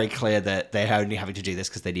 It's very clear that they're only having to do this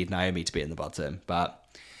because they need Naomi to be in the bottom.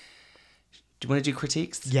 But do you want to do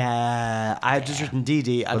critiques? Yeah, I've just written Dee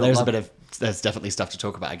Dee. There's definitely stuff to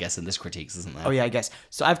talk about, I guess, in this critiques, isn't there? Oh yeah, I guess.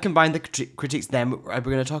 So I've combined the critiques. Then we're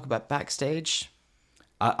going to talk about backstage.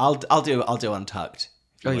 I'll do Untucked.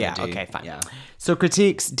 if you Oh wanna yeah, do- okay, fine. Yeah. So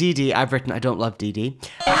critiques, Dee Dee, I've written I don't love Dee Dee.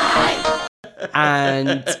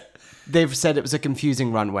 And they've said it was a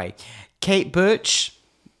confusing runway. Kate Butch,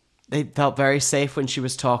 they felt very safe when she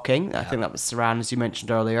was talking. I think that was Saran, as you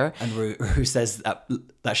mentioned earlier. And Rue says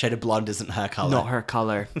that shade of blonde isn't her colour. Not her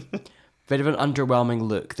colour. Bit of an underwhelming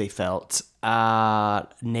look, they felt.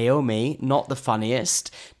 Naomi, not the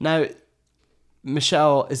funniest. Now,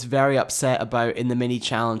 Michelle is very upset about, in the mini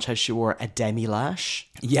challenge, how she wore a demi-lash.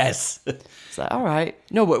 Yes. It's like, all right.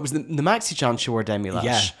 No, but it was the maxi challenge she wore a demi-lash.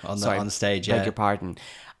 Yeah, on stage, yeah. Beg your pardon.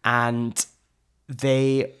 And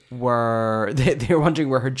they were wondering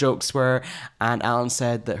where her jokes were, and Alan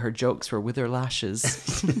said that her jokes were with her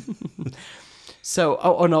lashes. So,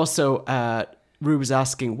 and also, Rue was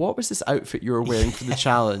asking, what was this outfit you were wearing for the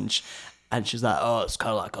challenge? And she's like, oh, it's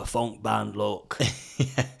kind of like a funk band look.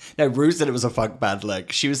 Yeah. No, Rue said it was a funk band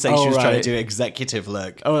look. She was saying she was trying to do executive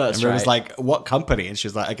look. Oh, that's and Rue was right. like, what company? And she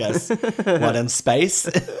was like, I guess, what, in space?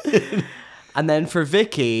 And then for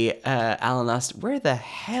Vicky, Alan asked, where the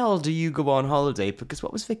hell do you go on holiday? Because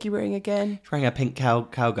what was Vicky wearing again? She's wearing a pink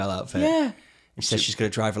cowgirl outfit. Yeah. And she says she's going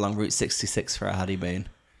to drive along Route 66 for her honeymoon.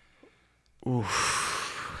 Oof.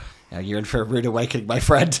 Now you're in for a rude awakening, my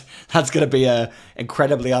friend. That's going to be a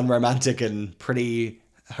incredibly unromantic and pretty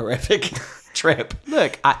horrific trip.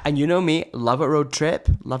 Look, and you know me, love a road trip,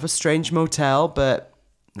 love a strange motel, but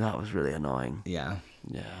that was really annoying. Yeah.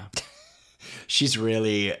 Yeah. She's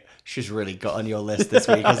really got on your list this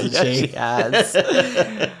week, hasn't she? She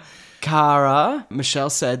has. Cara, Michelle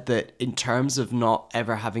said that in terms of not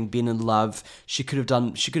ever having been in love, she could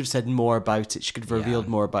have said more about it. She could have revealed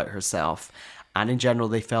more about herself. And in general,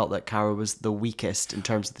 they felt that Cara was the weakest in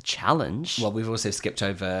terms of the challenge. Well, we've also skipped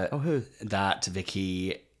over who? that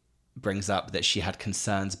Vicky brings up that she had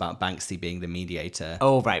concerns about Banksy being the mediator.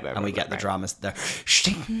 Oh, right. And we get the drama there.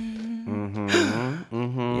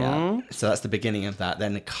 Yeah. So that's the beginning of that.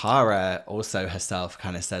 Then Cara also herself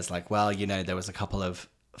kind of says like, well, you know, there was a couple of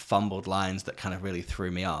fumbled lines that kind of really threw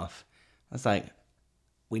me off. I was like,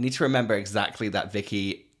 we need to remember exactly that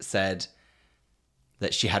Vicky said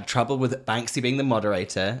that she had trouble with Banksy being the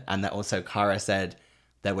moderator, and that also Cara said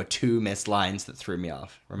there were 2 missed lines that threw me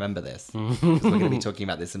off. Remember this, because we're going to be talking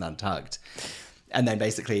about this in Untucked. And then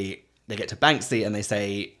basically they get to Banksy and they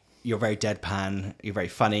say, you're very deadpan, you're very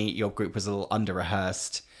funny, your group was a little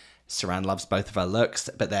under-rehearsed, Saran loves both of her looks,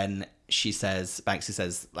 but then Banksy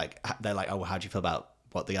says, like, they're like, oh, well, how do you feel about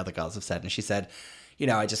what the other girls have said? And she said, you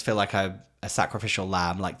know, I just feel like I'm a sacrificial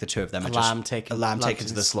lamb, like the two of them are lamb just taken- a lamb lamb taken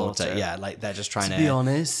to the slaughter. Yeah, like they're just trying to be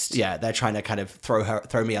honest. Yeah, they're trying to kind of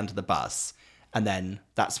throw me under the bus. And then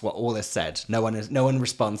that's what all is said. No one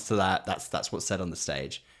responds to that. That's what's said on the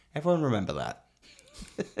stage. Everyone remember that.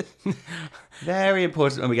 Very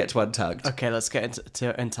important when we get to Untucked. Okay, let's get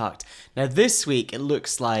into Untucked. Now, this week, it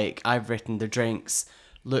looks like I've written the drinks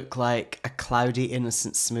look like a cloudy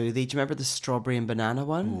innocent smoothie. Do you remember the strawberry and banana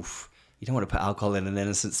one? Oof. You don't want to put alcohol in an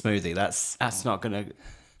innocent smoothie. That's not going to...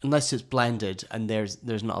 Unless it's blended and there's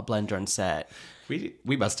not a blender on set. We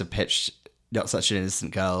must have pitched Not Such an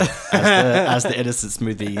Innocent Girl as the innocent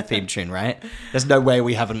smoothie theme tune, right? There's no way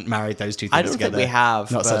we haven't married those two things I don't together. think we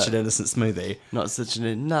have. Not Such an Innocent Smoothie. Not such an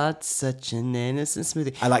innocent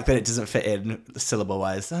smoothie. I like that it doesn't fit in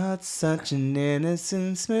syllable-wise. Not such an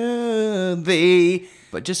innocent smoothie.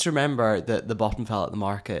 But just remember that the bottom fell at the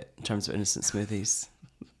market in terms of innocent smoothies.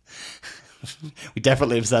 We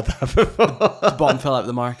definitely have said that before. The bottom fell out of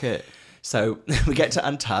the market. So we get to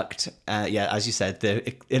Untucked. Yeah, as you said,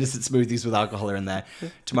 the innocent smoothies with alcohol are in there.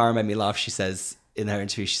 Tamara made me laugh. She says in her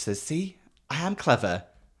interview, she says, see, I am clever.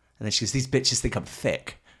 And then she goes, these bitches think I'm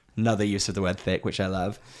thick. Another use of the word thick, which I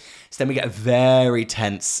love. So then we get a very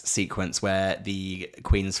tense sequence where the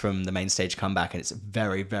queens from the main stage come back, and it's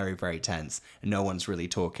very, very, very tense. And no one's really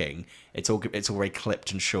talking. It's all very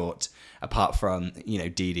clipped and short, apart from, you know,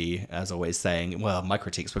 Dee Dee, as always, saying, well, my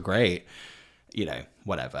critiques were great. You know,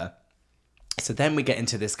 whatever. So then we get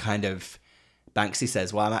into this kind of... Banksy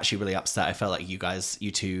says, well, I'm actually really upset. I felt like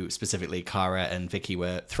you two, specifically Cara and Vicky,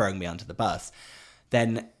 were throwing me under the bus.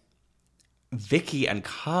 Then Vicky and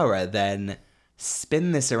Cara then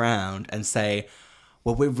spin this around and say,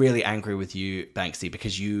 well, we're really angry with you, Banksy,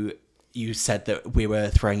 because you you said that we were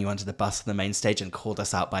throwing you under the bus on the main stage and called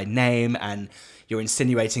us out by name, and you're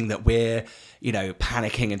insinuating that we're, you know,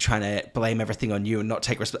 panicking and trying to blame everything on you and not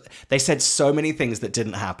take responsibility. They said so many things that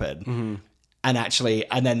didn't happen.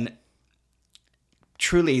 And then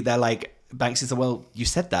truly they're like, Banksy said, well, you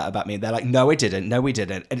said that about me. And they're like, no, I didn't. No, we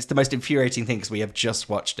didn't. And it's the most infuriating thing because we have just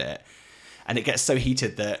watched it. And it gets so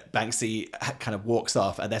heated that Banksy kind of walks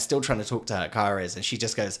off and they're still trying to talk to her, Cara is, and she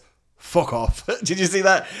just goes, fuck off. Did you see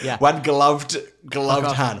that? Yeah. One gloved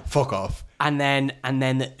hand, fuck off. And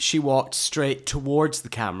then she walked straight towards the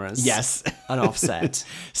cameras. Yes. An offset.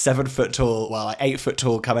 7 foot tall, well, like 8 foot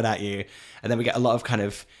tall coming at you. And then we get a lot of kind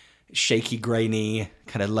of shaky, grainy,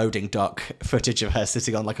 kind of loading dock footage of her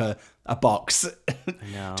sitting on like a box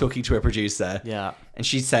talking to a producer. Yeah. And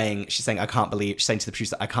she's saying, she's saying to the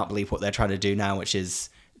producer, I can't believe what they're trying to do now, which is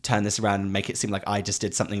turn this around and make it seem like I just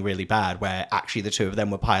did something really bad, where actually the two of them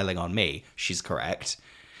were piling on me. She's correct.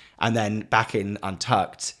 And then back in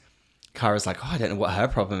Untucked, Cara's like, oh, I don't know what her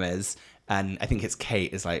problem is. And I think it's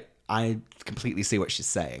Kate is like, I completely see what she's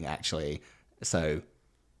saying, actually. So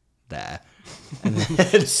there. And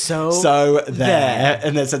then, so there.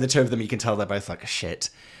 And then so the two of them, you can tell they're both like, shit.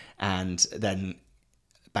 And then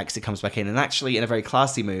Banksy comes back in, and actually in a very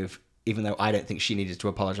classy move, even though I don't think she needed to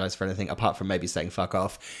apologize for anything apart from maybe saying fuck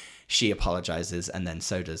off, she apologizes, and then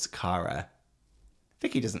so does Cara.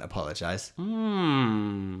 Vicky doesn't apologize. How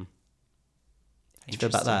do you feel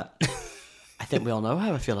about that? I think we all know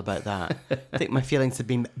how I feel about that. I think my feelings have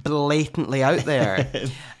been blatantly out there.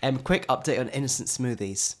 Quick update on innocent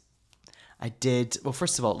smoothies. I did, well,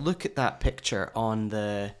 first of all, look at that picture on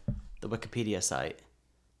the Wikipedia site.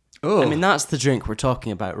 Oh, I mean, that's the drink we're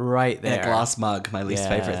talking about right there. In a glass mug, my least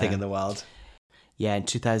favorite thing in the world. Yeah, in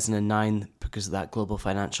 2009, because of that global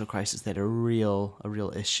financial crisis, they had a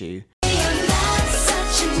real issue.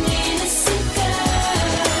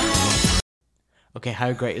 Okay,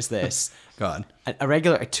 how great is this? Go on. A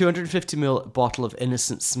 250ml bottle of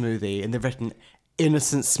innocent smoothie, and they've written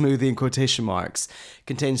innocent smoothie in quotation marks,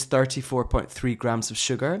 contains 34.3 grams of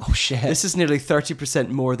sugar. Oh, shit. This is nearly 30%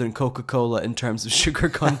 more than Coca-Cola in terms of sugar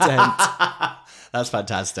content. That's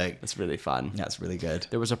fantastic. That's really fun. That's really good.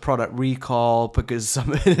 There was a product recall because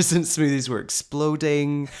some innocent smoothies were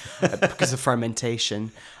exploding because of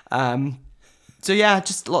fermentation. So yeah,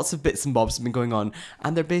 just lots of bits and bobs have been going on.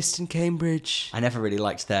 And they're based in Cambridge. I never really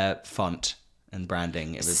liked their font and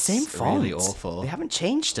branding. It was the same font. really awful. They haven't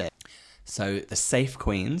changed it. So the safe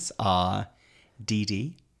queens are Dee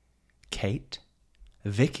Dee, Kate,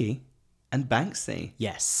 Vicky, and Banksy.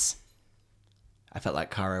 Yes. I felt like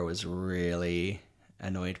Cara was really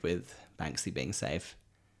annoyed with Banksy being safe.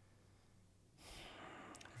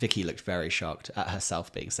 Vicky looked very shocked at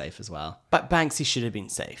herself being safe as well. But Banksy should have been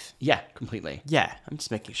safe. Yeah, completely. Yeah, I'm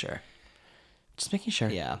just making sure.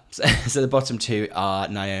 Yeah. So the bottom two are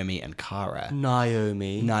Naomi and Cara.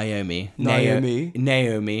 Naomi.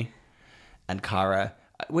 And Cara,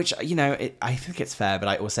 which, you know, I think it's fair, but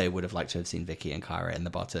I also would have liked to have seen Vicky and Cara in the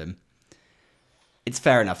bottom. It's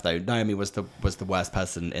fair enough, though. Naomi was the worst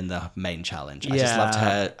person in the main challenge. I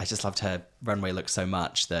just loved her runway look so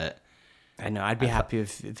much that I know. I'd be happy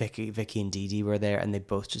if Vicky and Dee Dee were there and they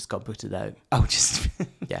both just got booted out. Oh, just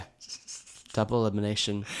yeah, double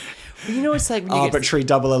elimination. Well, you know, it's like when arbitrary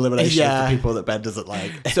double elimination for people that Ben doesn't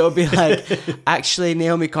like. So it'd be like, actually,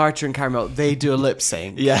 Naomi Carter and Carmel, they do a lip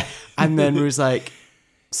sync. Yeah, and then Rue's like,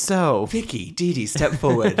 so Vicky, Dee Dee, step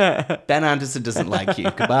forward. Ben Anderson doesn't like you.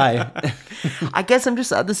 Goodbye. I guess I'm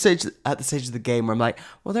just at the stage of the game where I'm like,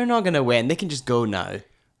 well, they're not going to win. They can just go now.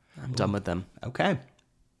 I'm done with them. Okay.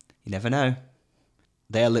 You never know.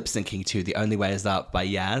 They are lip syncing to "The Only Way Is Up" by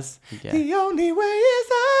Yaz. Yeah. The only way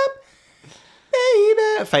is up,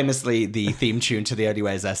 baby. Famously, the theme tune to "The Only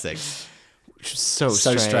Way Is Essex." Which was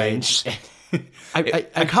so strange.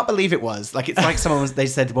 I can't believe it was. Like, it's like they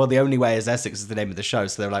said, well, "The Only Way Is Essex" is the name of the show.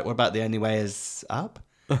 So they were like, what about "The Only Way Is Up"?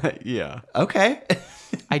 Yeah. Okay.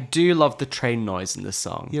 I do love the train noise in this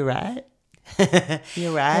song. You're right.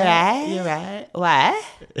 You're right. You're right. What?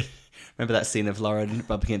 Remember that scene of Lauren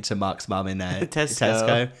bumping into Mark's mum in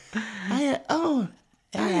Tesco? Hiya,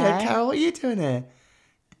 Carol, what are you doing here?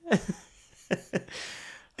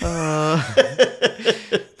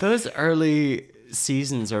 Those early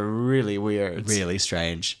seasons are really weird. Really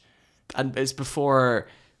strange. And it's before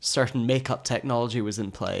certain makeup technology was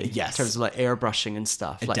in play. Yes. In terms of like airbrushing and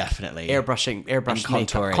stuff. Like definitely. Airbrush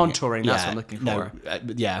contouring. Contouring, that's what I'm looking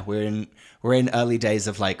for. We're in early days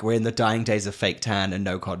of we're in the dying days of fake tan and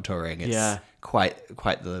no contouring. It's quite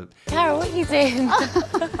the... Carol, what are you doing?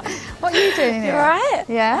 What are you doing here? You alright?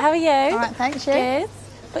 Yeah. How are you? All right, thanks, you. Good.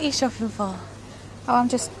 What are you shopping for? Oh, I've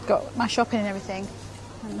just got my shopping and everything.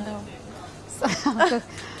 No. So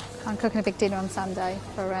I'm cooking a big dinner on Sunday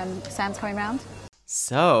for Sam's coming round.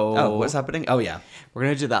 So, Oh, what's happening? Oh, yeah. we're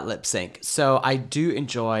going to do that lip sync. So, I do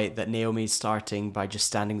enjoy that Naomi's starting by just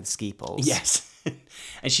standing with ski poles. Yes.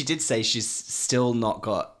 And she did say she's still not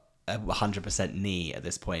got a 100% knee at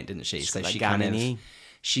this point, didn't she? So got she that kind gammy of knee.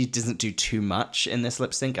 she doesn't do too much in this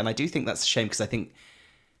lip sync, and I do think that's a shame because I think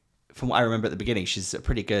from what I remember at the beginning, she's a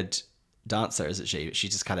pretty good dancer, isn't she? She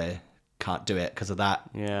just kind of can't do it because of that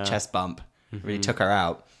chest bump. Really took her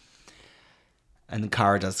out. And then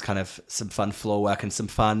Cara does kind of some fun floor work and some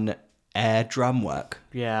fun air drum work.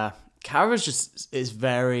 Yeah. Cara's is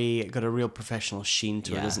very got a real professional sheen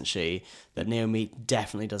to it, Yeah. doesn't she? That Naomi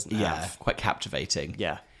definitely doesn't have. Quite captivating.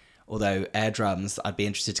 Yeah. Although air drums, I'd be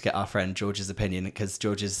interested to get our friend George's opinion because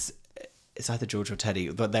it's either George or Teddy,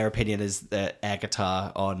 but their opinion is that air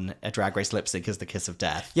guitar on a Drag Race lip sync is the kiss of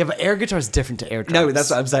death. Yeah, but air guitar is different to air drums. No, that's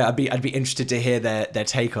what I'm saying. I'd be interested to hear their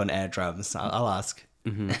take on air drums. I'll ask.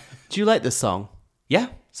 Do you like this song? Yeah,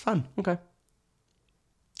 it's fun. Okay.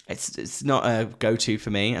 It's not a go-to for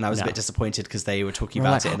me, and I was a bit disappointed because they were talking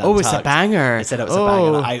about it in oh, it's a Untucked. banger. They said it was a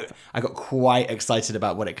banger. And I got quite excited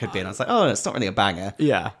about what it could be, and I was like, oh, it's not really a banger.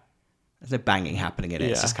 Yeah. There's no banging happening in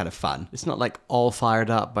it. It's Yeah. just kind of fun. It's not like All Fired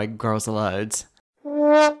Up by Girls Aloud.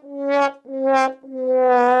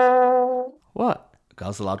 What?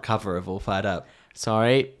 Girls Aloud cover of All Fired Up.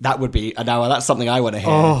 Sorry. That would be now. That's something I want to hear.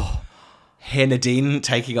 Oh. Hear Nadine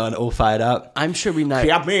taking on All Fired Up. I'm sure we now...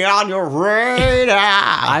 Get me on your radar.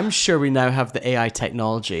 I'm sure we now have the AI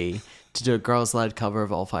technology to do a Girls Aloud cover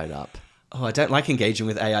of All Fired Up. Oh, I don't like engaging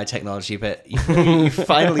with AI technology, but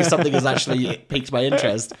finally something has actually piqued my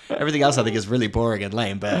interest. Everything else I think is really boring and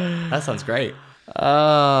lame, but that sounds great.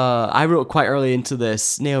 I wrote quite early into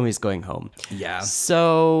this, Naomi's going home. Yeah.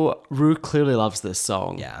 So, Rue clearly loves this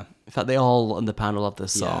song. Yeah. In fact, they all on the panel love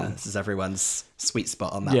this Yeah, song. this is everyone's sweet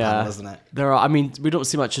spot on that panel, isn't it? There are, I mean, we don't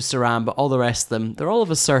see much of Saran, but all the rest of them, they're all of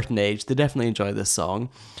a certain age. They definitely enjoy this song.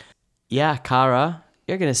 Yeah, Cara,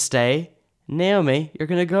 you're going to stay. Naomi, you're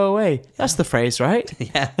going to go away. That's the phrase, right?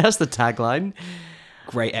 Yeah. That's the tagline.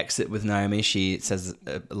 Great exit with Naomi. She says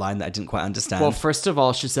a line that I didn't quite understand. Well, first of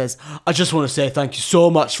all, she says, I just want to say thank you so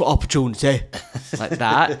much for opportunity. Like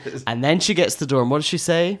that. And then she gets the door, and what does she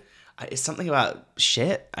say? It's something about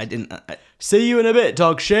shit. I didn't... See you in a bit,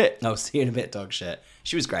 dog shit. No, see you in a bit, dog shit.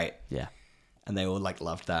 She was great. Yeah. And they all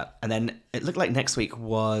loved that. And then it looked like next week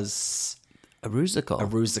was... A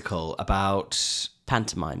rusical about...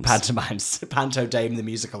 Pantomimes. Panto Dame the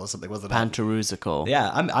musical or something, wasn't it? Panto-rusical. Yeah,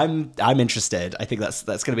 I'm interested. I think that's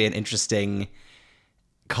going to be an interesting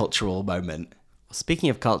cultural moment. Speaking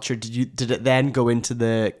of culture, did it then go into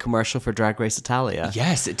the commercial for Drag Race Italia?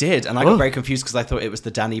 Yes, it did. And I got very confused because I thought it was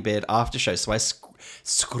the Danny Beard after show. So I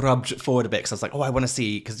scrubbed forward a bit because I was like, oh, I want to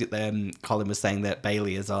see, because Colin was saying that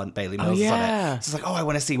Bailey Mills is on it. So I was like, oh, I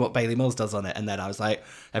want to see what Bailey Mills does on it. And then I was like,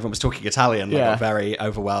 everyone was talking Italian. I got very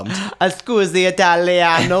overwhelmed. Scusi,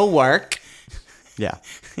 Italiano work. Yeah.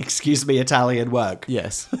 Excuse me, Italian work.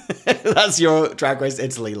 Yes. That's your Drag Race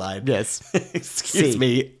Italy line. Yes. Excuse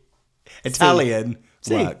me, Italian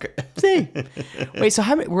work. See. Wait, so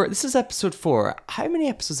how many? This is episode 4. How many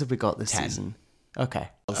episodes have we got this 10. season? Okay.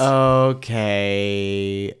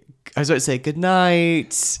 Okay. I was about to say good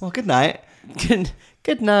night. Well, good night. Good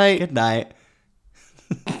night. Good night.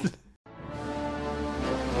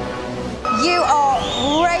 You are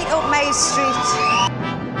right up my street.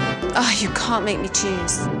 Oh, you can't make me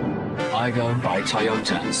choose. I go by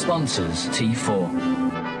Toyota. Sponsors T4.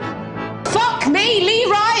 Fuck me, Lee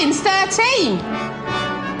Ryan's 13.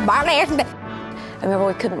 Marlene. I remember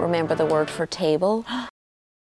we couldn't remember the word for table.